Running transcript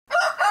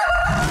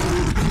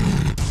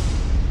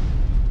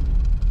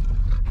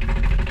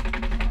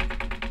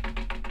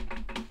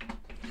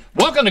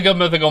Welcome to Good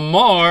Mythical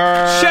More.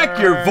 Check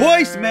your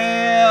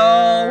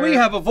voicemail. We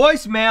have a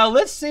voicemail.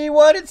 Let's see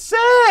what it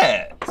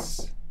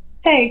says.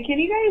 Hey, can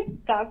you guys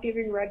stop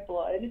giving Rhett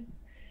blood?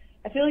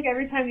 I feel like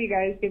every time you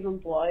guys give him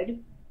blood,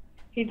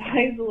 he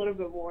dies a little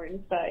bit more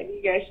inside.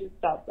 You guys should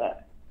stop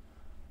that.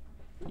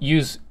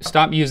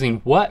 Stop using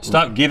what?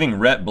 Stop giving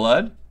Rhett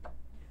blood?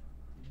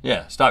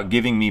 Yeah, stop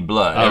giving me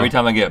blood. Oh. Every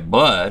time I get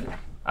blood,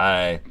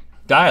 I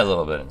die a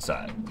little bit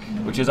inside,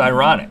 which is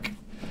ironic,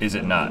 is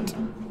it not?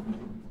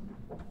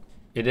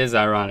 It is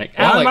ironic.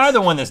 Why Alex, am I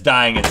the one that's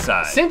dying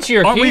inside? Since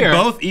you're Aren't here, we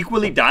both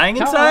equally dying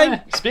Come inside?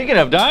 on. Speaking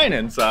of dying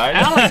inside.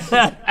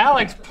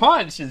 Alex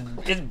Punch is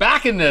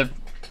back in the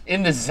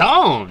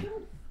zone.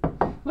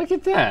 Look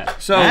at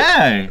that. So,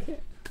 Hey.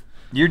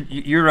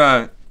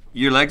 your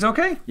legs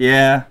okay?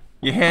 Yeah.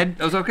 Your head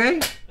is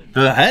okay?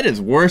 The head is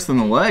worse than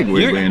the leg,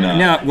 weirdly enough.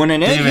 Now, when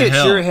an egg David hits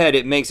Hill. your head,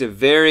 it makes a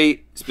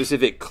very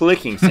specific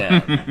clicking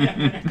sound.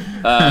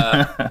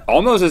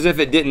 Almost as if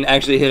it didn't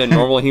actually hit a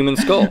normal human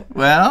skull.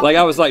 Well. Like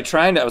I was like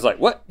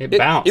what? It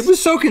bounced. It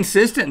was so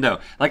consistent though.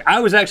 Like I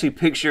was actually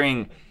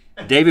picturing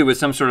David with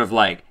some sort of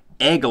like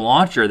egg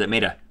launcher that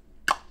made a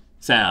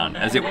sound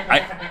as it,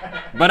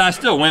 but I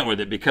still went with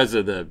it because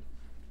of the.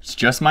 It's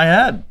just my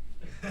head.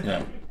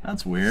 Yeah.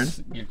 That's weird.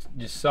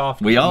 You're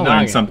soft. We all noggin.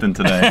 learned something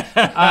today.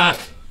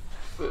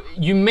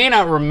 You may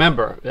not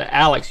remember that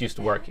Alex used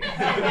to work here.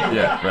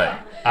 Yeah, right.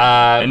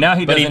 And now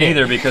he but doesn't did.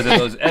 either because of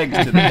those eggs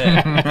to the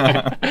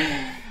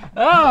head.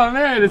 Oh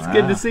man, it's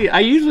good to see. I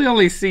usually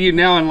only see you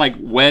now in like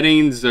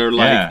weddings or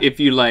like Yeah. if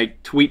you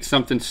like tweet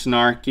something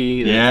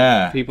snarky that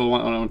Yeah. people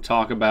want to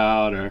talk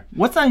about or.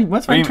 What's my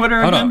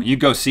Twitter Hold again? on, you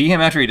go see him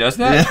after he does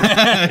that?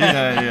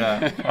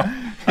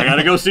 yeah. I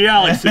gotta go see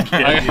Alex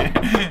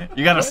again.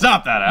 You gotta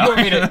stop that, You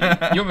want,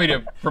 Alex. you want me to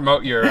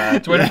promote your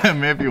Twitter? Yeah,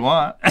 maybe if you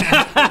want.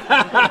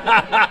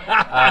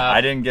 I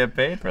didn't get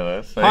paid for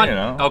this, so you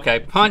know. Okay,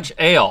 Punch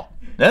Ale.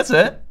 That's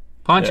it.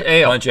 Punch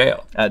Ale. Punch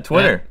ale. At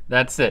Twitter.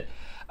 That's it.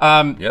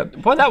 Yep.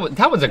 Well,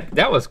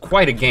 that was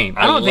quite a game.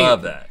 I don't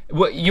love think, that.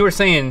 What you were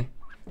saying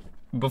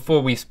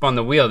before we spun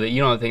the wheel that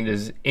you don't think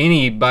there's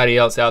anybody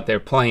else out there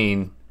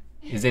playing.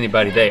 Is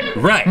anybody there?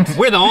 Right.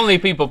 We're the only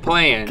people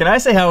playing. Can I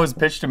say how it was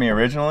pitched to me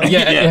originally?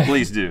 Yeah,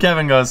 please do.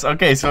 Kevin goes,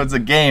 okay, so it's a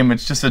game,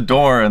 it's just a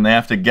door, and they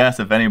have to guess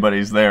if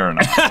anybody's there or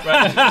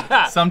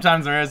not.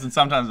 Sometimes there is, and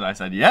sometimes I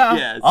said, yeah,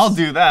 Yes. I'll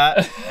do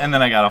that. And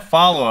then I got a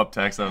follow-up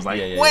text, I was like,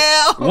 Yeah.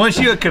 well, Once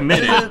you had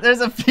committed,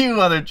 there's a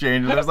few other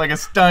changes. There's like a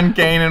stun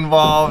cane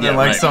involved, Yeah, and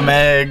like right. some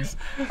eggs.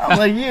 I'm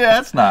like, yeah,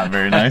 that's not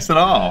very nice at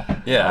all.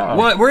 yeah.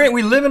 Well,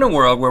 we live in a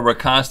world where we're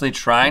constantly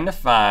trying to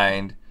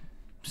find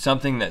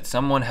something that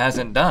someone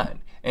hasn't done.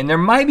 And there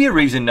might be a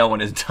reason no one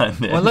has done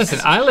this. Well, listen,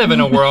 I live in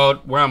a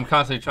world where I'm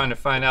constantly trying to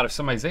find out if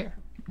somebody's there.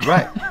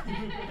 Right.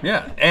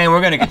 Yeah, and we're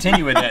gonna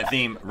continue with that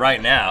theme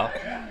right now.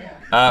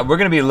 We're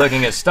gonna be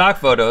looking at stock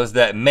photos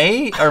that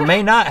may or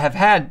may not have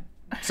had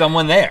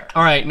someone there.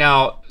 All right,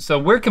 now, so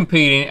we're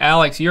competing.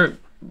 Alex, you're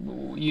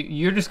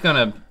just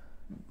gonna,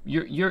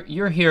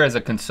 you're here as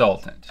a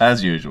consultant.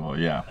 As usual,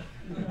 yeah.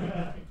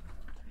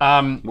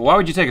 But why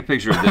would you take a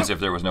picture of this if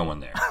there was no one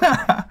there?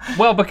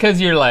 Well, because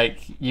you're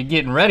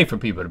getting ready for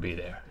people to be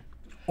there.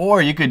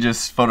 Or you could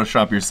just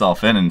Photoshop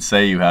yourself in and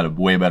say you had a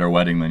way better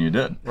wedding than you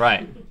did.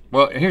 Right.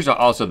 Well, here's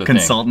also the thing.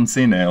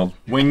 Consultancy nailed.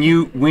 When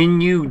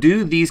you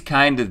do these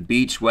kind of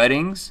beach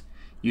weddings,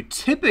 you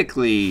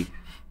typically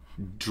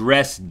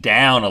dress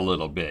down a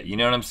little bit. You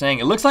know what I'm saying?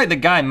 It looks like the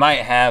guy might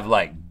have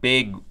like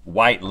big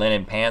white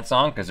linen pants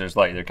on because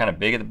they're kind of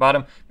big at the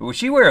bottom. But would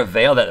she wear a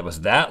veil that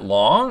was that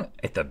long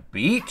at the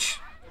beach?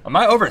 Am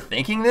I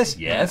overthinking this?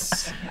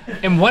 Yes.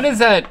 And what is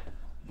that?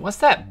 What's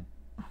that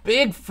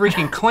big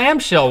freaking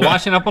clamshell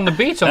washing up on the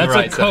beach on That's the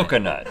right a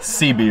coconut.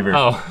 Sea beaver.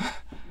 side? Oh,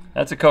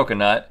 That's a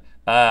coconut.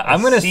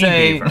 I'm gonna sea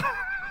say. beaver.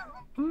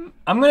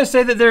 I'm gonna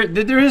say that there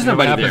is what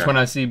nobody happens there. when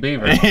I see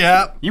beaver?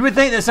 Yep. You would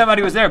think that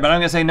somebody was there, but I'm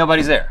gonna say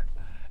nobody's there.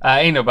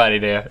 Ain't nobody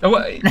there.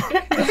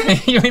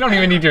 You don't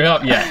even need your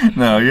help yet.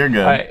 No, you're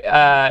good. All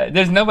right,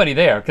 there's nobody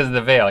there because of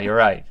the veil. You're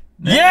right.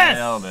 Yes.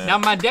 Nailed it. Now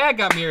my dad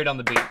got married on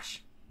the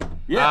beach.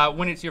 Yeah.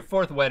 When it's your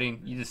fourth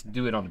wedding, you just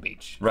do it on the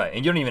beach. Right,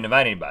 and you don't even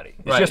invite anybody.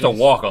 It's Right, just a it's-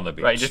 walk on the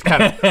beach. Right, it just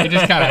kind of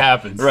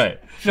happens. Right.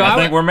 No, I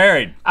think we're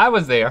married. I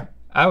was there.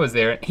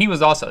 He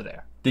was also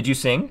there. Did you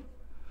sing?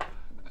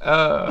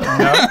 No,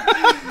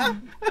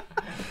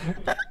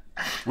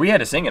 We had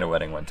to sing at a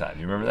wedding one time.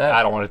 You remember that?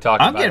 I don't want to talk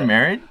I'm about getting it.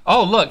 married.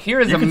 Oh, look, here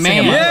is a can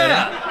sing man.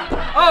 about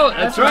Yeah. Oh,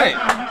 that's right.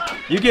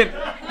 You get.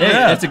 Hey,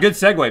 Yeah. that's a good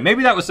segue.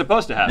 Maybe that was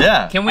supposed to happen.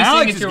 Yeah. Can we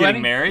Alex sing is at your getting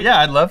wedding? married. Yeah,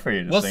 I'd love for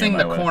you to We'll sing sing at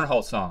the my wedding.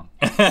 cornhole song.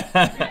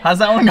 How's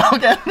that one go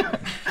again?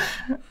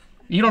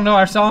 You don't know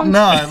our song?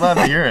 No, I'd love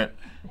to hear it.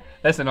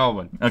 That's an old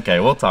one. Okay,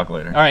 we'll talk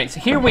later. All right, so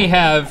here we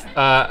have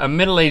a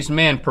middle-aged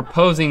man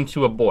proposing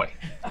to a boy.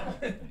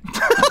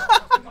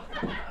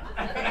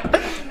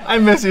 I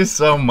miss you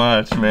so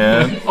much,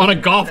 man. On a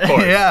golf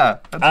course. Yeah,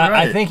 that's right.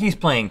 I think he's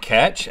playing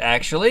catch,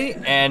 actually,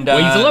 and Well,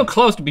 he's a little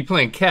close to be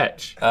playing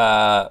catch.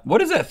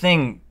 what is that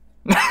thing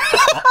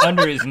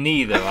under his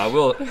knee,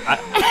 though?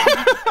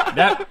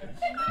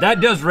 That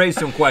does raise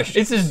some questions.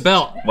 It's his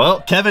belt.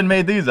 Well, Kevin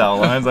made these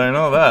outlines, I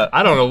know that.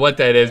 I don't know what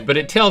that is, but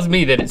it tells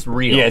me that it's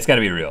real. Yeah, it's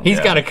gotta be real. He's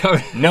got to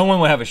cover. No one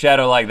would have a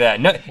shadow like that.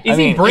 No, Is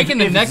he breaking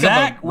the neck of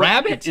a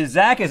rabbit? If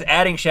Zach is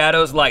adding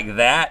shadows like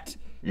that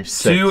You're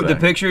sick, to the Zach.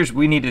 pictures,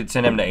 we need to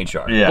send him to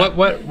HR. Yeah.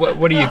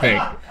 What do you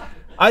think?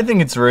 I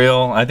think it's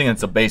real. I think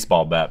it's a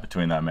baseball bat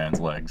between that man's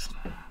legs.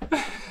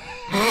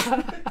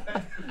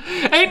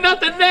 Ain't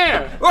nothing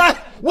there.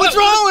 What's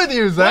wrong with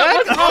you, Zach?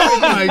 What's wrong Oh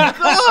with you? my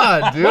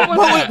God, dude. What was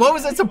that? What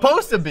was it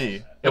supposed to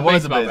be? It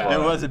was a baseball baseball bat. bat.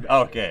 It wasn't,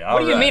 okay. What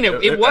do you mean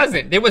it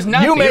wasn't? There was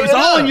nothing. You made it was it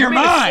all up. in your You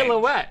made a mind.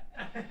 silhouette.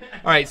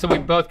 All right, so we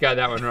both got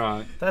that one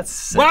wrong. That's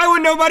sick. Why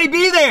would nobody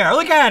be there?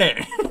 Look at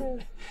it.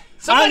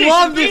 Somebody I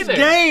love should be this there.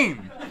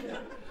 game.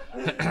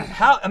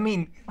 How? I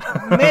mean,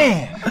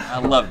 man, I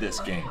love this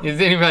game. Is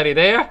anybody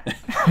there?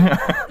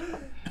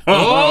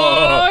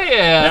 Oh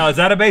yeah. Now is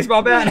that a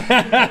baseball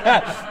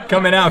bat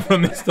coming out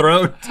from his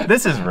throat?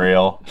 This is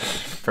real,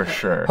 for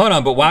sure. Hold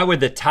on, but why would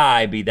the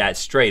tie be that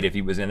straight if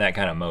he was in that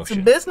kind of It's a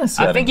motion? business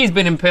setting. I think he's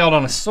been impaled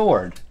on a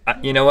sword.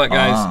 You know what,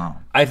 guys? Oh.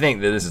 I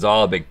think that this is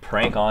all a big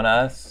prank on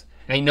us.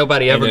 Ain't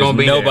nobody ever And gonna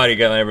be nobody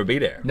gonna ever be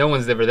there. there. No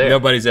one's ever there.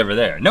 Nobody's ever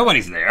there.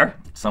 Nobody's there.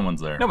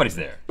 Someone's there. Nobody's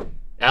there.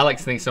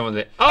 Alex thinks someone's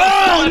there.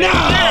 Oh,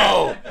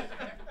 no!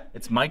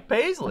 It's Mike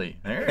Paisley.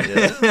 There it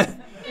is.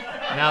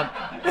 Now,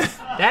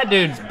 that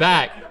dude's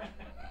back.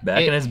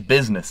 Back in his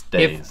business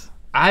days.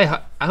 I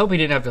hope he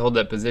didn't have to hold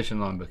that position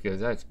long because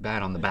that's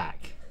bad on the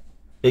back.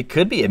 It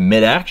could be a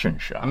mid-action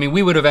shot. I mean,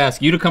 we would have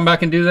asked you to come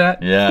back and do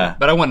that. Yeah.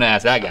 But I wouldn't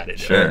ask that guy to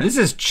do Sure. it. This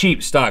is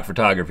cheap stock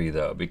photography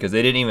though, because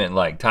they didn't even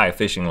like tie a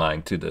fishing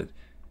line to the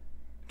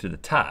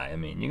tie. I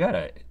mean, you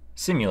gotta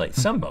simulate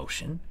some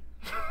motion.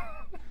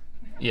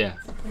 Yeah,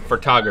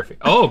 photography.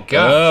 Oh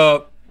God,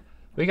 Oh,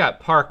 we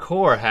got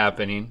parkour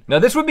happening. now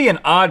this would be an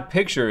odd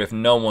picture if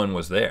no one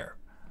was there.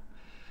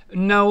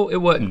 No, it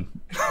wouldn't.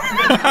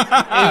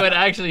 it would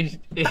actually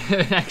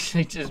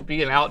just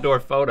be an outdoor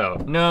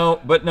photo.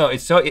 No, but no,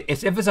 it's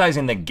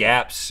emphasizing the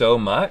gap so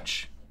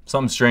much.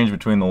 Something strange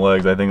between the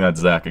legs. I think that's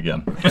Zach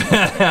again.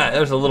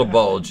 There's a little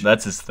bulge.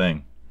 That's his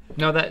thing.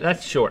 No,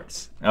 that's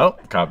shorts. Oh,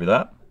 copy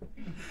that.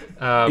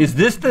 Is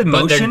this the But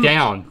motion? they're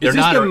down. They're Is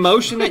this not. the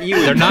motion that you?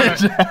 They're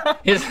not.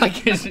 It's like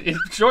his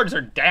shorts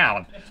are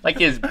down. Like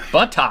his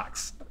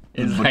buttocks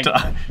is like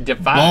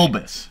defined.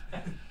 Bulbous.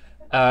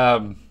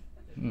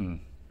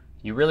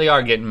 You really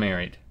are getting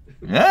married.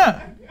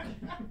 Yeah.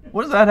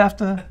 What does that have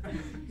to?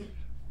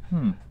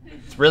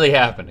 It's really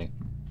happening.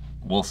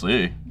 We'll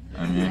see.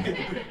 I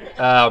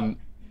mean,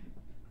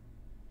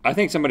 I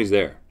think somebody's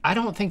there. I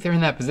don't think they're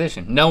in that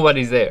position.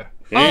 Nobody's there.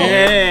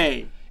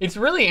 Hey, It's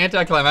really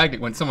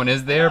anticlimactic when someone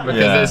is there because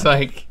Yeah. it's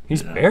like,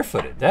 he's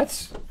barefooted.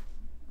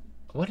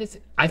 what is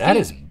it? That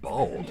is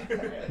bold.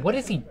 What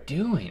is he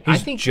doing?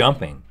 He's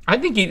jumping. I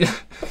think he.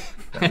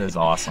 that is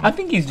awesome. I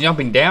think he's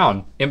jumping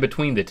down in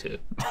between the two,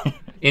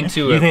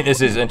 into You a think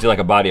this is into like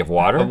a body of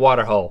water?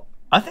 water hole.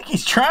 I think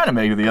he's trying to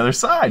make it to the other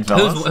side,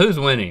 fellas. Who's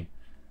winning?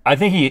 I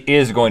think he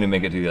is going to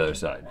make it to the other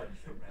side.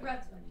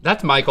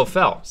 That's Michael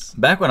Phelps.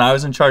 Back when I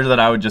was in charge of that,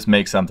 I would just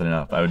make something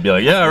up. I would be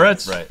like, yeah,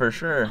 Rhett's Right. for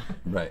sure.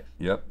 Right.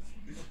 Yep.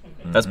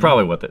 That's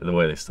probably what the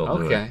way they still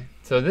do it. Okay,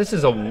 so this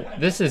is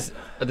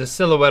the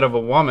silhouette of a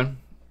woman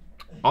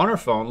on her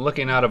phone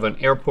looking out of an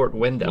airport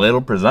window.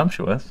 Little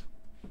presumptuous.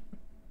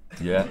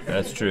 Yeah,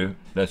 that's true.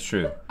 That's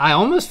true. I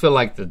almost feel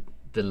like the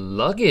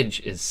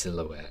luggage is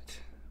silhouette,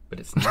 but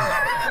it's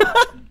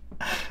not.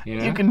 You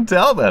know? You can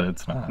tell that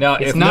it's not. Now,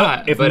 It's if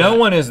not, if but, no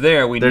one is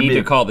there, we there'd need be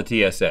to a- call the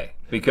TSA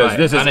because Right,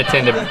 this is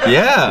unattended.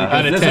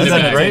 Yeah, this unattended is baggage.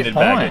 unattended Great point.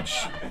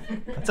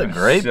 baggage. That's a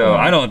great So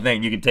point. I don't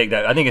think you can take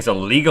that. I think it's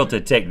illegal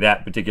to take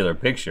that particular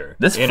picture.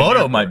 This in an photo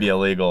airport. might be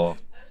illegal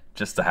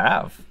just to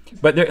have.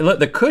 But there, look,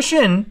 the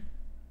cushion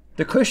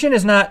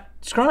is not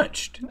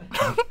scrunched.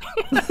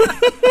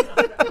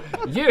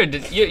 You're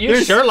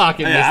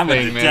Sherlocking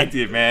this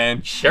thing,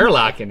 man.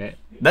 Sherlocking it.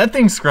 That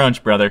thing's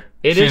scrunched, brother.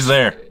 It She's is-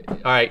 there. All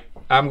right,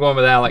 I'm going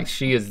with Alex.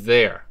 She is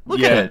there. Look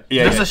at it.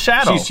 There's a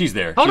shadow. She's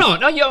there. Hold on.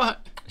 No, yo. All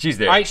She's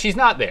there. right, she's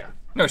not there.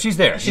 No, she's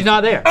there. She's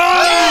not there.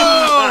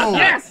 Oh!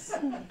 Yes.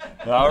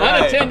 all right.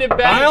 Unattended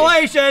baggage.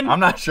 Violation. I'm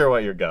not sure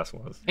what your guess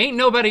was. Ain't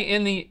nobody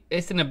in the.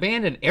 It's an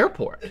abandoned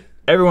airport.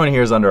 Everyone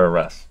here is under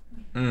arrest.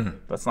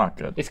 That's not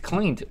good. It's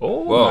clean.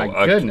 Oh Whoa,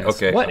 my goodness.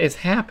 okay. What is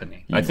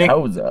happening? I think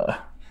Yowza.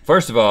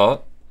 first of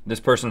all, this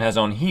person has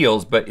on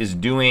heels, but is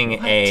doing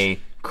a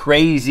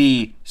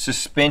crazy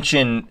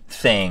suspension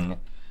thing,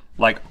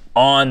 like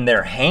on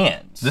their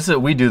hands.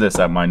 We do this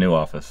at my new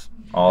office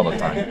all the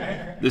time.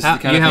 This You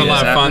have a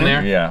lot of fun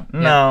there. Yeah.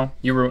 No,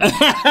 You were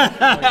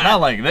not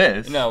like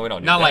this. No, we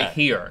don't. Do not that. like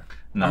here.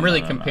 No, I'm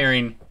really no.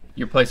 comparing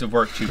your place of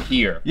work to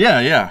here.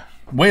 Yeah.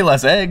 Way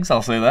less eggs,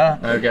 I'll say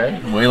that.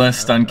 Okay. Way less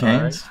stun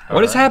canes.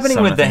 What is happening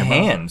Something with the to think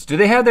about. hands? Do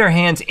they have their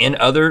hands in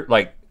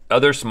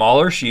other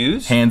smaller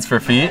shoes? Hands for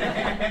feet.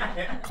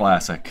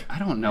 Classic. I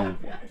don't know.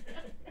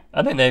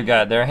 I think they've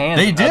got their hands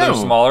They in other do.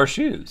 smaller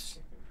shoes.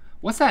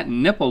 What's that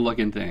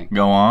nipple-looking thing?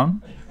 Go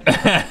on.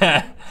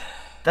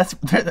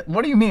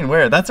 What do you mean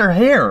where? That's her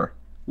hair.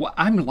 Well,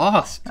 I'm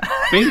lost,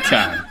 big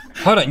time.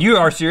 Hold on, you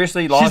are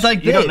seriously lost? She's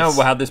like You don't this.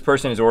 know how this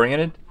person is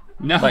oriented?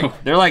 No.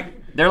 Like they're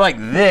like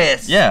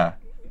this. Yeah.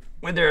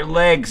 With their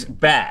legs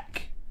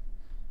back.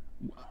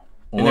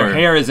 And their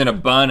hair is in a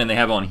bun and they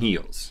have on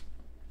heels.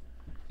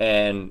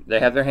 And they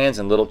have their hands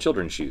in little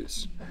children's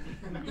shoes.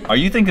 Are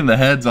you thinking the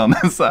head's on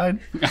this side?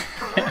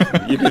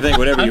 You can think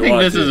whatever I you think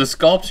want this to. is a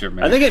sculpture,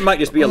 man. I think it might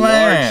just be a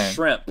Man. large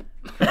shrimp.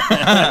 All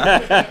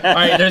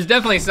right, there's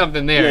definitely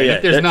something there.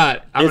 If there's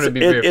not, I'm going to be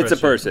very It's a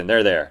frustrated. person.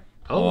 They're there.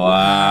 Oh,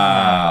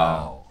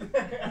 Wow.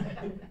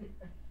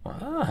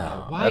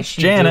 why is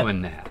she Janet.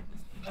 doing that?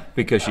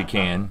 Because she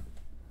can.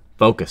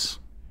 Focus.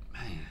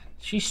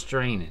 She's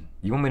straining.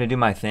 You want me to do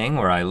my thing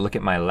where I look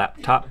at my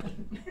laptop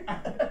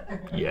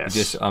Yes.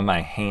 just on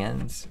my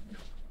hands?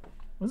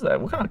 What's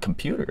that? What kind of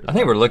computer? I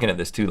think we're looking at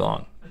this too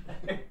long.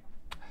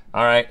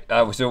 All right,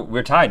 so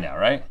we're tied now,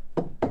 right?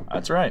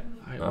 That's right.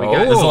 We Oh,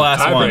 got This is the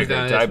last one. we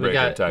got a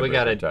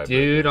tiebreaker.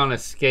 dude on a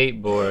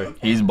skateboard.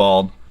 He's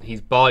bald. He's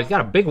bald. He's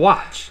got a big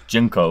watch.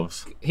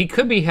 Jinkos. He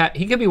could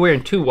be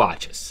wearing 2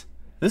 watches.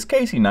 This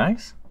Casey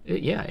nice.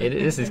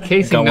 This is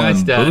Casey Going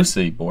Neistat.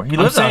 Boosie, boy. He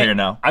lives out here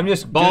now. I'm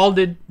just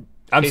Balded.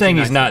 I'm Casey saying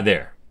he's Neistat. not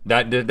there.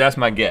 That's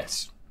my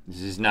guess.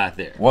 This is not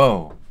there.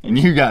 Whoa. And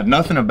you got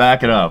nothing to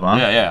back it up, huh?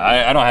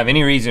 Yeah. I don't have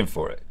any reason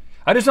for it.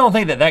 I just don't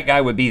think that guy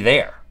would be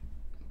there.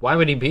 Why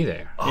would he be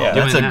there? Yeah.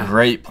 That's Doing a that?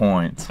 great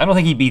point. I don't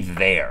think he'd be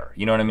there.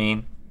 You know what I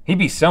mean? He'd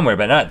be somewhere,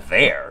 but not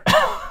there.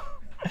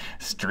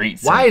 Street.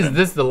 Why is something.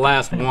 this the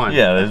last one?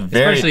 Yeah, that's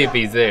very. Especially if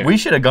he's there. We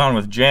should have gone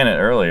with Janet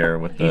earlier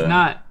with the.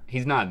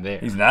 He's not there.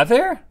 He's not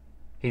there?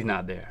 He's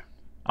not there.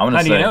 I'm gonna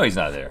How say. do you know he's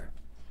not there?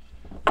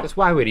 Because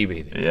why would he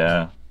be there?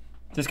 Yeah.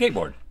 It's a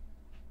skateboard.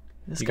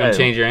 This You gonna guy-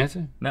 change your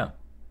answer? No,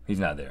 he's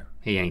not there.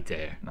 He ain't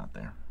there. Not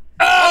there.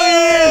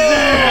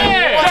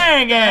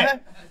 Dang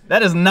it!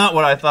 That is not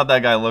what I thought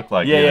that guy looked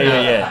like.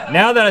 Yeah.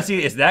 Now that I see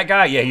it's that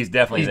guy, yeah, he's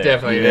definitely He's there.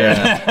 definitely there.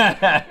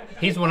 Yeah.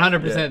 He's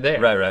 100% there.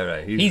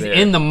 Right. He's there.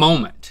 in the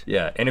moment.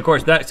 Yeah, and of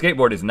course that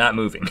skateboard is not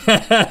moving.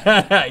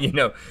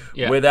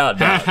 Yeah. Without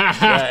doubt.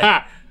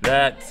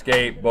 that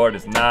skateboard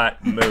is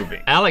not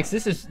moving. Alex,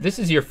 this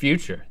is your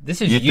future.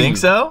 This is You think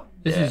so?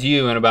 This is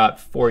you in about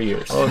 4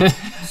 years.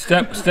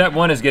 Step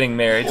 1 is getting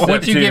married. Step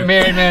Once you 2, get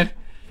married, man,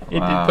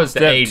 it puts the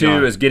Step age 2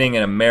 on. is getting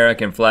an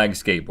American flag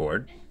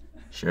skateboard,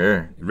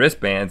 Sure.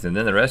 wristbands, and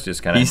then the rest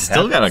just kind of. He's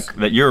still got a.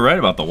 That you're right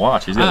about the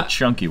watch. He's got a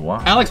chunky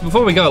watch. Alex,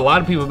 before we go, a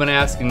lot of people have been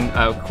asking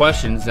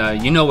questions.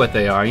 You know what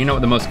they are. You know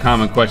what the most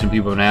common question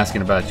people have been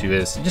asking about you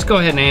is. Just go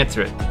ahead and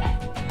answer it.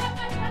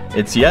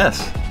 It's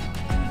yes.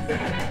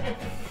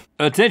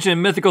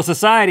 Attention Mythical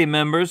Society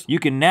members, you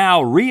can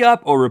now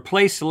re-up or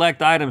replace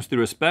select items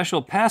through a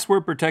special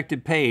password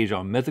protected page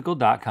on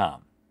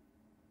mythical.com.